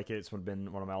really like it. It's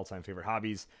been one of my all-time favorite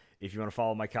hobbies. If you want to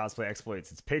follow my cosplay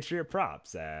exploits, it's Patriot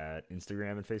Props at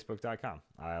Instagram and Facebook.com.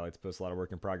 I like to post a lot of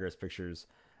work in progress pictures.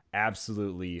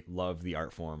 Absolutely love the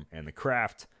art form and the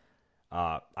craft.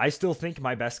 I still think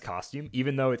my best costume,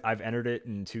 even though I've entered it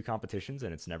in two competitions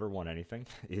and it's never won anything,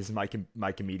 is my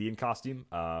comedian costume.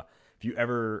 If you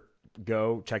ever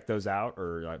go check those out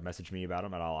or message me about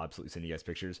them, and I'll absolutely send you guys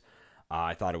pictures.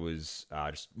 I thought it was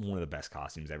just one of the best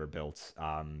costumes ever built.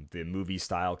 The movie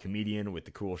style comedian with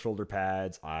the cool shoulder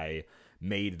pads. I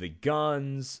made the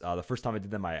guns. The first time I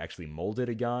did them, I actually molded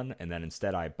a gun, and then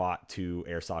instead I bought two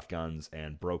airsoft guns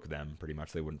and broke them. Pretty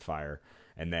much, they wouldn't fire,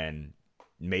 and then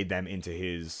made them into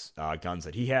his guns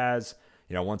that he has.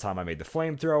 One time I made the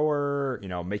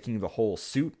flamethrower, making the whole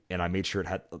suit, and I made sure it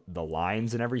had the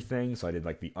lines and everything. So I did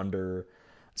like the under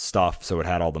stuff, so it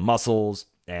had all the muscles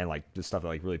and like the stuff that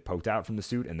like really poked out from the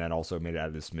suit, and then also made it out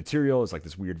of this material. It's like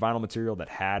this weird vinyl material that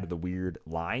had the weird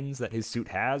lines that his suit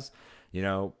has.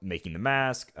 Making the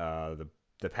mask, the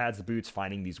pads, the boots,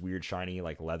 finding these weird shiny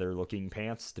like leather looking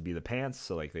pants to be the pants,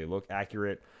 so like they look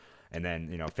accurate. And then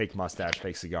fake mustache,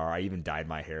 fake cigar. I even dyed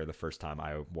my hair the first time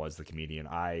I was the comedian.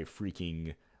 I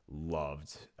freaking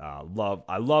love.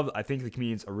 I think the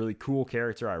comedian's a really cool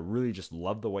character. I really just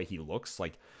love the way he looks.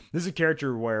 Like this is a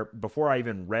character where before I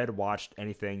even read, watched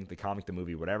anything, the comic, the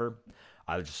movie, whatever,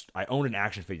 I owned an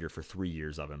action figure for 3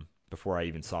 years of him before I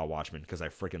even saw Watchmen because I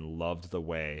freaking loved the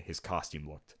way his costume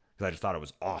looked because I just thought it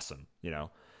was awesome.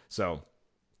 So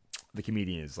the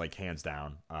comedian is like hands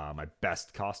down my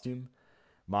best costume.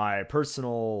 My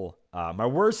personal, my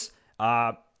worst,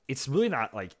 it's really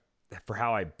not like for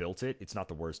how I built it, it's not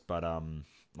the worst, but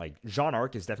like Jean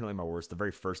Arc is definitely my worst. The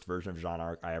very first version of Jean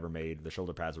Arc I ever made, the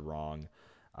shoulder pads were wrong.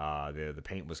 The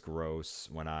paint was gross.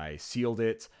 When I sealed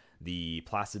it, the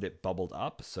Plastidip bubbled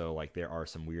up, so like there are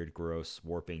some weird, gross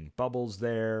warping bubbles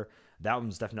there. That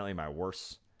one's definitely my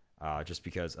worst, just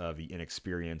because of the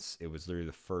inexperience. It was literally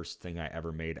the first thing I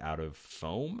ever made out of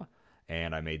foam,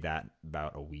 and I made that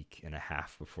about a week and a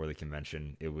half before the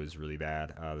convention. It was really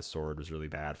bad. The sword was really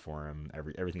bad for him.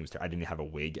 Everything was. I didn't have a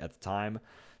wig at the time,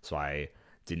 so I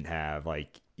didn't have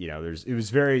like there's it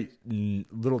was very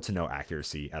little to no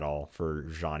accuracy at all for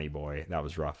Johnny Boy. That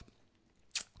was rough.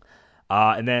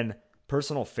 And then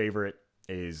personal favorite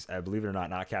is, believe it or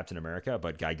not Captain America,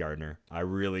 but Guy Gardner. I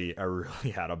really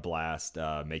had a blast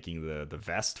making the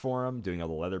vest for him, doing all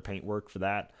the leather paint work for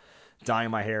that,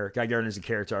 dyeing my hair. Guy Gardner's a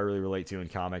character I really relate to in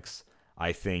comics.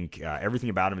 I think everything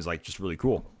about him is like just really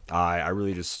cool. I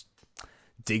really just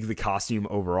dig the costume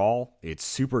overall. It's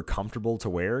super comfortable to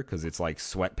wear because it's like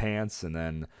sweatpants and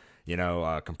then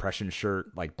a compression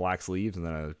shirt like black sleeves and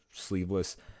then a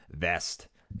sleeveless vest.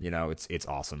 It's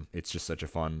awesome. It's just such a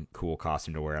fun, cool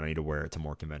costume to wear, and I need to wear it to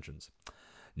more conventions.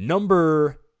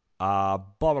 Number blah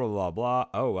blah blah blah.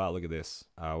 Oh wow, look at this.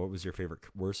 What was your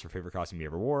worst or favorite costume you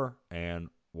ever wore, and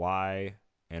why?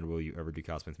 And will you ever do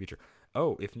cosplay in the future?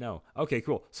 Oh, if no, okay,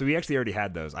 cool. So we actually already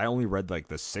had those. I only read like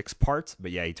the 6 parts,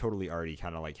 but yeah, he totally already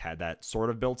kind of like had that sort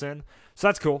of built in. So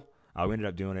that's cool. We ended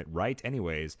up doing it right,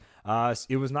 anyways.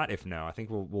 It was not if no. I think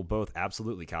we'll both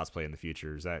absolutely cosplay in the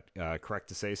future. Is that correct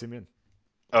to say, Simeon?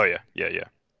 Oh yeah, yeah, yeah.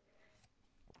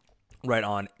 Right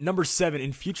on. Number 7,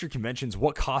 in future conventions,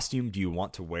 what costume do you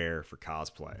want to wear for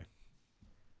cosplay?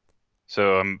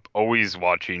 So I'm always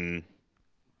watching.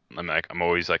 I'm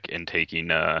always like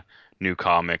intaking new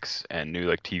comics and new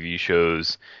like TV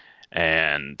shows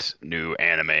and new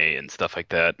anime and stuff like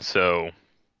that. So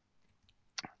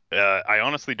I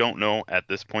honestly don't know at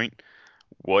this point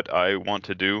what I want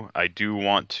to do.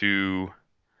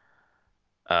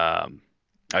 Um,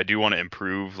 I do want to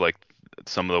improve like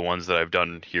some of the ones that I've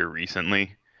done here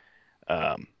recently.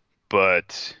 Um,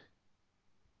 but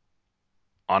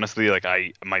honestly, like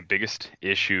my biggest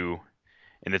issue,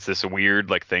 and it's this weird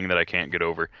like thing that I can't get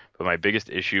over, but my biggest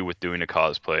issue with doing a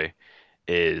cosplay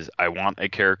is I want a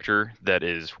character that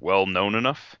is well known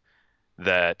enough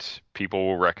that people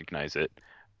will recognize it,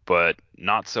 but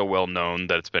not so well known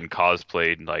that it's been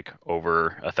cosplayed like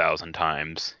over 1,000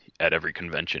 times at every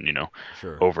convention,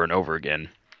 Sure. over and over again.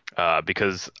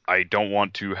 Because I don't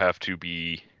want to have to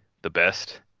be the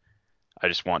best. I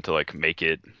just want to like make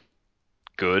it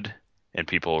good and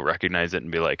people recognize it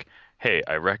and be like, "Hey,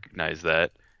 I recognize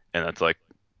that," and that's like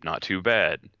not too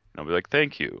bad. And I'll be like,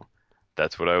 "Thank you.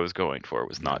 That's what I was going for. It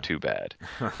was not Yeah. too bad."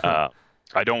 Uh,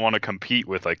 I don't want to compete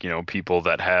with like people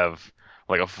that have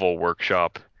like a full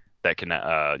workshop that can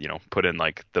put in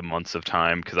like the months of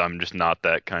time because I'm just not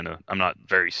that kind of I'm not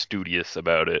very studious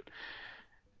about it,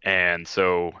 and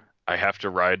so I have to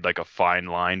ride like a fine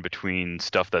line between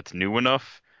stuff that's new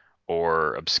enough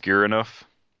or obscure enough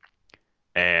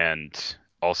and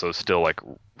also still like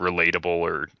relatable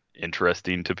or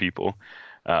interesting to people.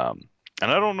 And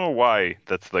I don't know why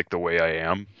that's like the way I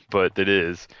am, but it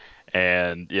is.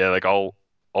 And yeah, like I'll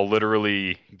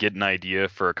literally get an idea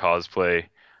for a cosplay.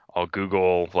 I'll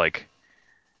Google like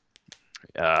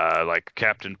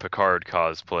Captain Picard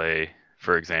cosplay,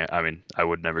 for example. I mean, I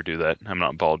would never do that. I'm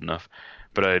not bald enough,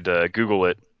 but I'd Google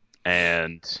it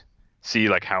and see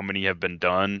like how many have been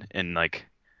done and like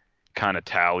kind of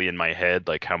tally in my head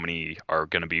like how many are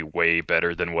going to be way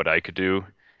better than what I could do.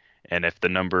 And if the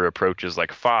number approaches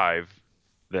like 5,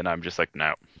 then I'm just like,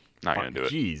 no, not going to do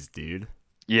it. Jeez, dude.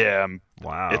 Yeah, it's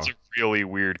Wow. a really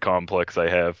weird complex I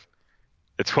have.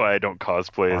 It's why I don't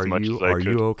cosplay as Are much you as I are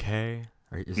you could. okay?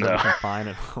 Is No. everything fine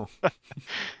at home?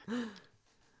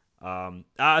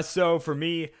 So for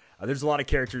me, there's a lot of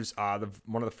characters.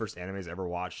 One of the first animes I ever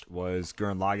watched was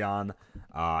Gurren Lagann.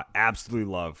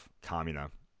 Absolutely love Kamina,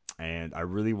 and I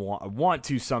want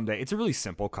to someday. It's a really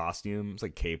simple costume. It's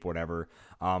like cape, whatever.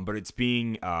 But it's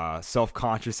being self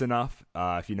conscious enough.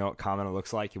 If you know what Kamina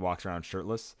looks like, he walks around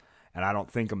shirtless, and I don't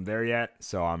think I'm there yet.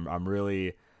 So I'm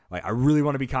really like I really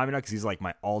want to be Kamina because he's like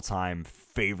my all time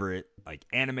favorite like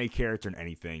anime character in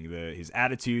anything. His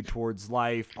attitude towards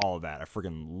life, all of that. I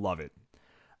freaking love it.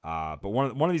 But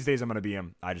one of these days I'm gonna be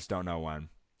him. I just don't know when.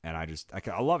 And I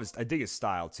love his I dig his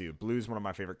style too. Blue's one of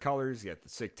my favorite colors. He got the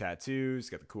sick tattoos,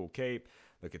 got the cool cape,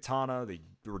 the katana, the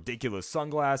ridiculous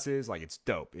sunglasses. Like it's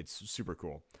dope. It's super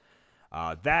cool.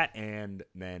 That and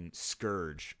then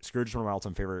Scourge. Scourge is one of my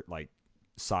all-time favorite like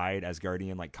side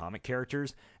Asgardian like comic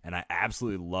characters, and I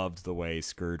absolutely loved the way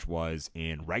Scourge was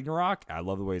in Ragnarok. I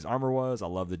love the way his armor was. I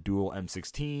love the dual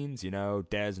M16s, you know,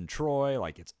 Dez and Troy.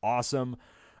 Like, it's awesome.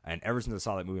 And ever since I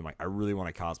saw that movie, I'm like, I really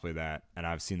want to cosplay that. And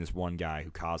I've seen this one guy who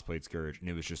cosplayed Scourge, and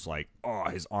it was just like, oh,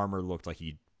 his armor looked like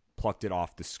he plucked it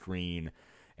off the screen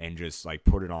and just like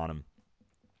put it on him.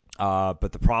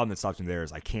 But the problem that stops me there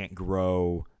is I can't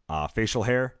grow facial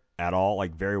hair at all,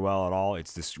 like very well at all.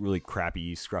 It's this really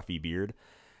crappy, scruffy beard,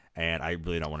 and I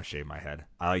really don't want to shave my head.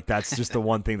 I like that's just the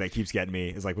one thing that keeps getting me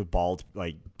is like with bald.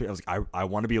 Like I was like, I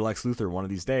want to be Lex Luthor one of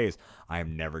these days. I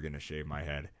am never gonna shave my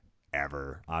head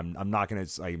ever. I'm not gonna.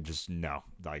 I'm just no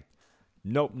like.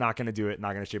 Nope, not gonna do it.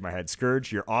 Not gonna shave my head.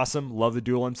 Scourge, you're awesome. Love the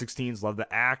dual M16s. Love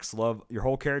the axe. Love your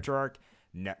whole character arc.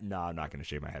 No, I'm not gonna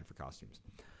shave my head for costumes.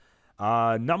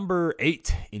 Number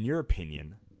 8, in your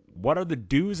opinion, what are the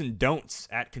do's and don'ts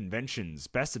at conventions?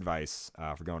 Best advice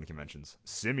for going to conventions.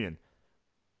 Simeon.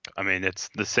 I mean, it's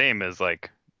the same as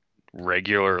like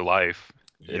regular life,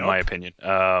 in my Yup.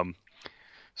 opinion.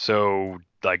 So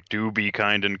like, do be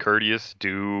kind and courteous.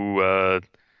 Do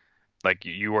like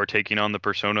you are taking on the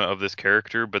persona of this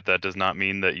character, but that does not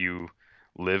mean that you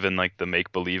live in like the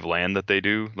make believe land that they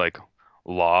do. Like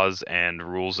laws and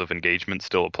rules of engagement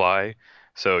still apply.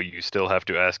 So you still have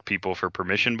to ask people for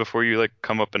permission before you like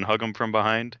come up and hug them from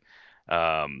behind.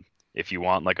 Um, if you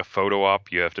want like a photo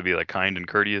op, you have to be like kind and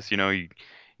courteous.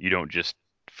 You don't just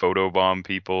photo bomb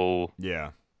people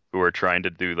Yeah. who are trying to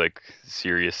do like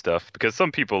serious stuff because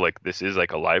some people like this is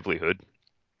like a livelihood.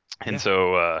 And Yeah.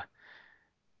 so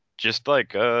just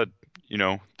like don't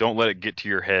let it get to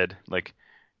your head. Like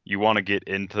you want to get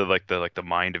into like the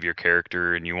mind of your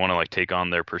character and you want to like take on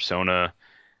their persona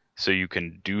so you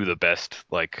can do the best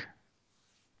like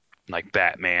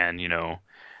Batman,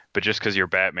 but just because you're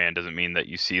Batman doesn't mean that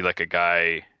you see like a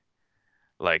guy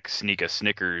like sneak a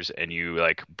Snickers and you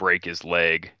like break his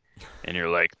leg and you're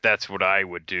like that's what I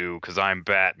would do because I'm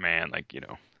Batman, like.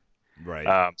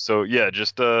 Right. So yeah,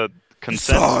 just The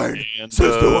consent sign and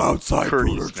says no outside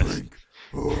food or courteousness. drink.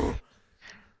 Oh.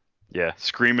 Yeah,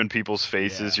 scream in people's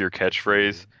faces Yeah, your absolutely.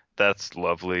 catchphrase. That's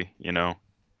lovely.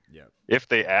 Yeah. If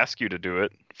they ask you to do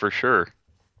it, for sure.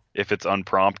 If it's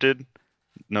unprompted,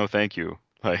 no thank you.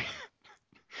 Like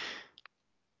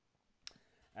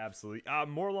Absolutely.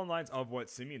 More along the lines of what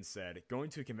Simeon said. Going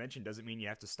to a convention doesn't mean you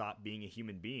have to stop being a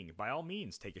human being. By all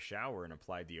means, take a shower and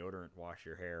apply deodorant, wash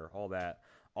your hair, all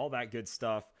that good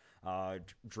stuff.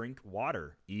 Drink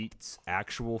water, eat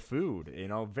actual food. You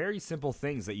know, very simple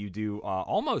things that you do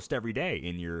almost every day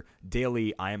in your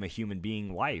daily "I am a human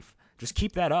being" life. Just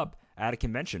keep that up at a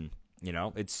convention. You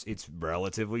know, it's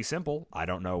relatively simple. I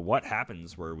don't know what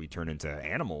happens where we turn into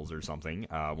animals or something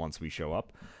once we show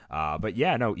up. But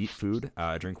yeah, no, eat food,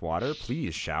 drink water,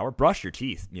 please shower, brush your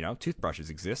teeth. You know, toothbrushes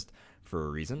exist for a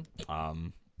reason.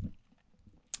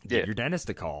 Give yeah, your dentist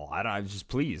a call. I don't just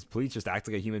please just act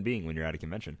like a human being when you're at a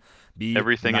convention. Be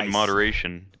everything in nice.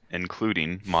 moderation,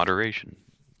 including moderation.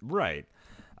 Right.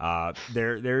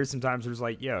 There is sometimes there's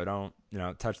like, yo, don't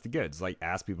touch the goods. Like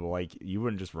ask people like you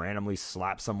wouldn't just randomly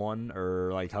slap someone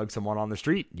or like hug someone on the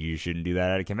street. You shouldn't do that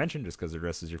at a convention just because they're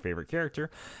dressed as your favorite character.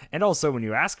 And also when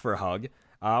you ask for a hug,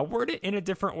 word it in a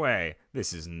different way.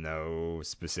 This is no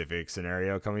specific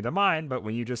scenario coming to mind, but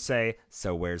when you just say,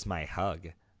 "So where's my hug?"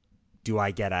 Do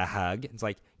I get a hug? It's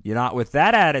like you're not with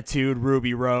that attitude,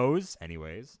 Ruby Rose.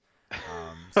 Anyways,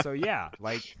 so yeah,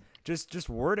 like just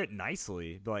word it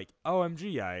nicely, be like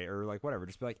OMG, or like whatever.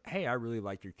 Just be like, hey, I really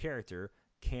like your character.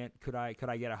 Can't could I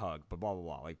get a hug? But blah blah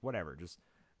blah. Like whatever. Just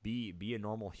be a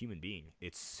normal human being.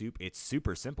 It's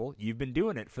super simple. You've been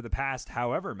doing it for the past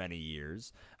however many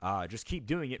years. Just keep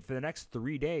doing it for the next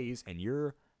 3 days, and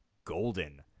you're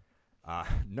golden.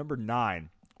 Number 9.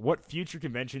 What future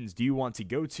conventions do you want to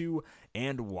go to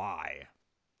and why?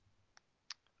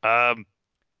 Um,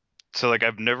 so like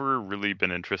I've never really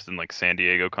been interested in like San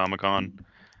Diego Comic-Con.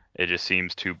 It just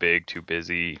seems too big, too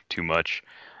busy, too much.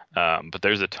 But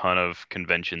there's a ton of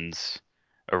conventions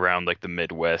around like the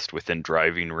Midwest within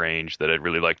driving range that I'd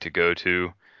really like to go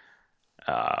to.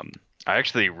 Um, I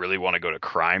actually really want to go to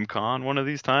CrimeCon one of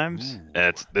these times,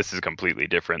 and Ooh. this is completely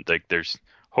different. Like, there's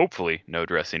hopefully no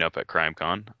dressing up at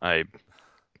CrimeCon. I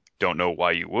don't know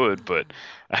why you would, but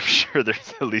I'm sure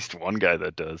there's at least one guy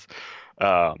that does.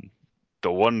 Um,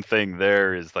 the one thing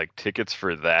there is like tickets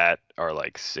for that are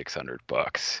like $600,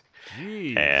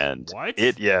 Jeez. and What?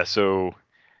 yeah. So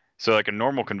like a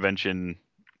normal convention,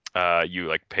 you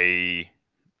like pay.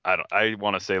 I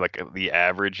want to say like the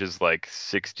average is like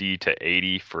 60 to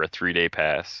 80 for a 3-day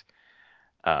pass.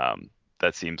 Um,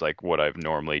 that seems like what I've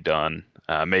normally done.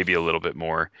 Maybe a little bit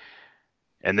more.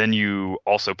 And then you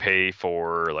also pay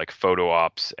for like photo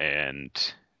ops and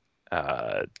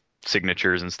uh,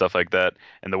 signatures and stuff like that.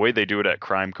 And the way they do it at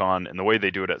CrimeCon and the way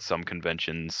they do it at some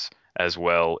conventions as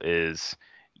well is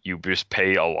you just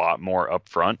pay a lot more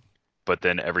upfront, but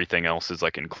then everything else is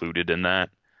like included in that.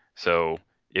 So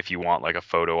if you want like a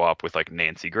photo op with like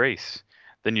Nancy Grace,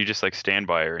 then you just like stand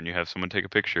by her and you have someone take a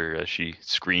picture as she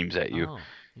screams at you. Oh,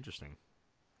 interesting.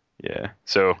 Yeah.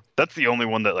 So that's the only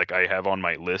one that like I have on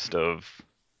my list of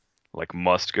like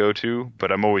must go to,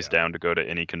 but I'm always Yeah. down to go to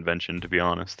any convention to be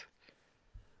honest.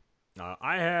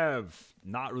 I have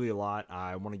not really a lot.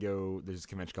 I want to go. There's a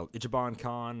convention called Ichiban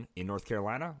Con in North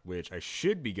Carolina, which I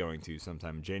should be going to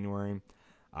sometime in January.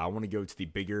 I want to go to the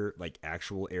bigger, like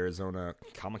actual Arizona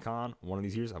Comic Con one of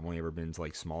these years. I've only ever been to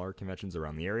like smaller conventions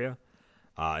around the area.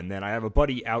 And then I have a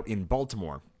buddy out in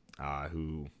Baltimore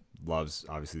who loves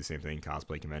obviously the same thing,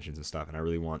 cosplay conventions and stuff. And I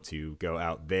really want to go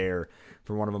out there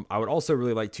for one of them. I would also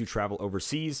really like to travel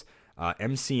overseas.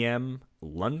 MCM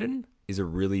London is a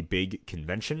really big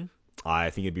convention.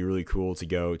 I think it'd be really cool to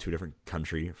go to a different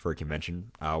country for a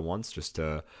convention once, just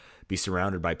to be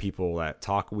surrounded by people that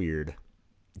talk weird.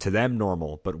 To them,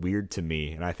 normal, but weird to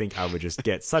me. And I think I would just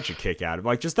get such a kick out of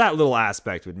like just that little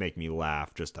aspect would make me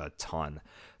laugh just a ton.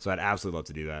 So I'd absolutely love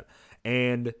to do that.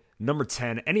 And number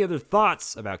 10, any other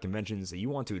thoughts about conventions that you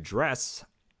want to address?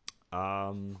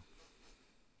 Um,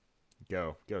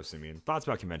 go, Simeon. Thoughts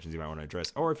about conventions you might want to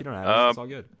address, or if you don't have any, Uh, it's all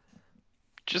good.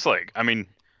 just like I mean,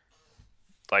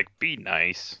 like be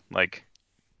nice. Like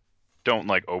don't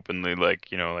like openly like,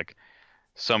 like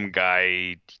some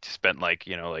guy spent like,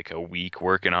 like a week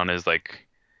working on his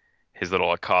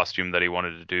little costume that he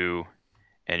wanted to do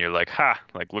and you're like, "Ha,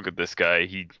 like look at this guy.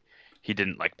 He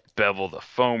didn't like bevel the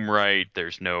foam right.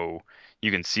 There's no you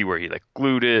can see where he like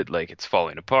glued it, like it's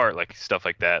falling apart, like stuff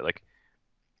like that." Like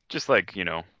just like,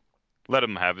 let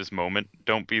him have his moment.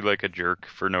 Don't be like a jerk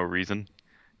for no reason.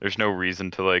 There's no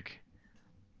reason to like,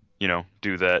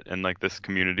 do that in like this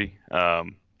community.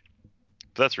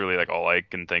 That's really like all I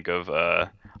can think of.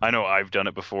 I know I've done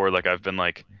it before. Like I've been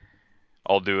like,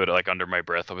 I'll do it like under my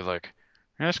breath. I'll be like,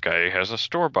 this guy has a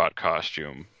store-bought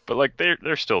costume, but like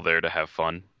they're still there to have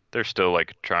fun. They're still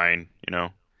like trying.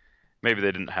 Maybe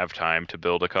they didn't have time to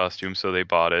build a costume, so they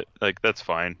bought it. Like that's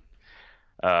fine.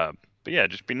 Uh, but yeah,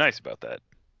 just be nice about that,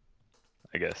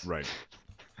 I guess. Right.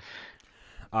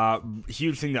 Uh,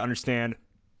 Huge thing to understand.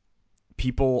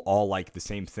 People all like the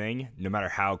same thing, no matter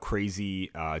how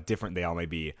crazy different they all may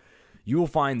be. You will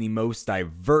find the most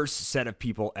diverse set of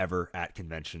people ever at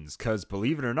conventions. Because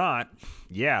believe it or not,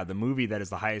 yeah, the movie that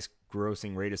is the highest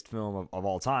grossing rated film of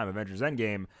all time, Avengers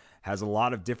Endgame, has a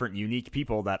lot of different unique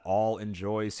people that all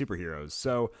enjoy superheroes.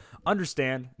 So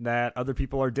understand that other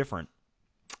people are different.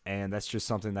 And that's just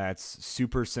something that's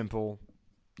super simple,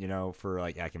 for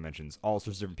like at conventions. All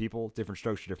sorts of different people, different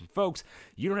strokes for different folks.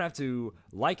 You don't have to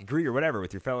like, agree, or whatever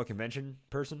with your fellow convention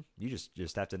person. You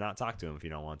just have to not talk to them if you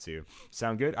don't want to.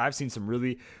 Sound good? I've seen some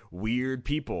really weird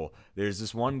people. There's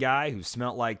this one guy who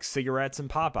smelled like cigarettes and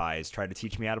Popeyes, tried to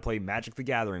teach me how to play Magic the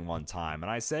Gathering one time,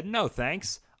 and I said, no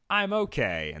thanks. I'm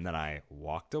okay. And then I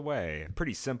walked away.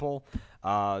 Pretty simple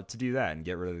to do that and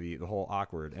get rid of the whole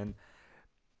awkward. And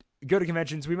go to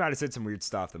conventions. We might have said some weird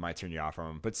stuff that might turn you off from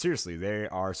them, but seriously, they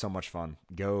are so much fun.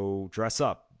 Go dress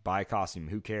up, buy a costume.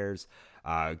 Who cares?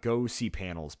 Go see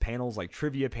panels like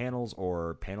trivia panels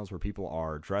or panels where people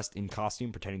are dressed in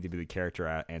costume, pretending to be the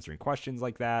character answering questions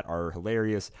like that are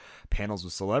hilarious. Panels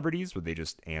with celebrities where they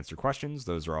just answer questions.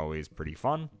 Those are always pretty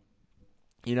fun.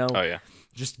 You know, Oh yeah,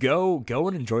 just go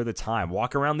and enjoy the time.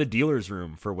 Walk around the dealer's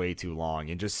room for way too long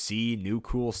and just see new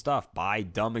cool stuff. Buy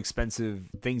dumb expensive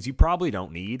things you probably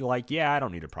don't need. Like, yeah, I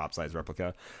don't need a prop size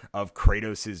replica of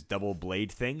Kratos' double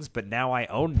blade things, but now I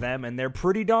own them and they're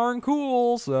pretty darn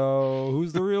cool. So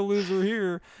who's the real loser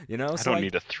here? I So don't like,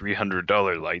 need a $300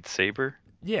 lightsaber.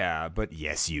 yeah, but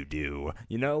yes, you do.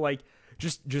 Like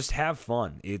just have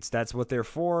fun. That's what they're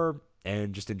for,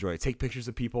 and just enjoy it. Take pictures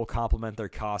of people, compliment their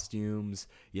costumes.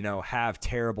 Have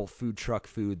terrible food truck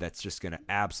food that's just gonna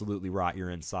absolutely rot your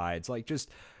insides. Like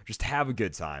just have a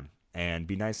good time and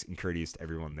be nice and courteous to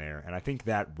everyone there. And I think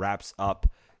that wraps up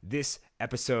this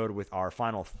episode with our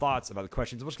final thoughts about the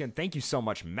questions. Once again, thank you so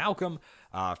much, Malcolm,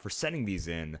 for sending these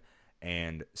in.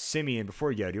 And Simeon,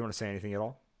 before you go, do you want to say anything at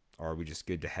all? Or are we just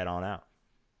good to head on out?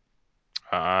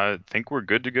 I think we're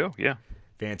good to go. Yeah,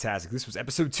 Fantastic. This was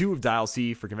episode 2 of Dial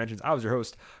C for conventions. I was your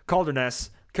host, Calder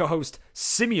Ness, co host,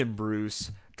 Simeon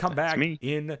Bruce. Come that's back me.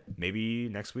 in maybe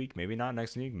next week, maybe not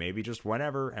next week, maybe just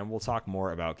whenever, and we'll talk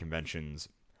more about conventions.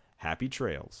 Happy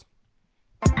trails.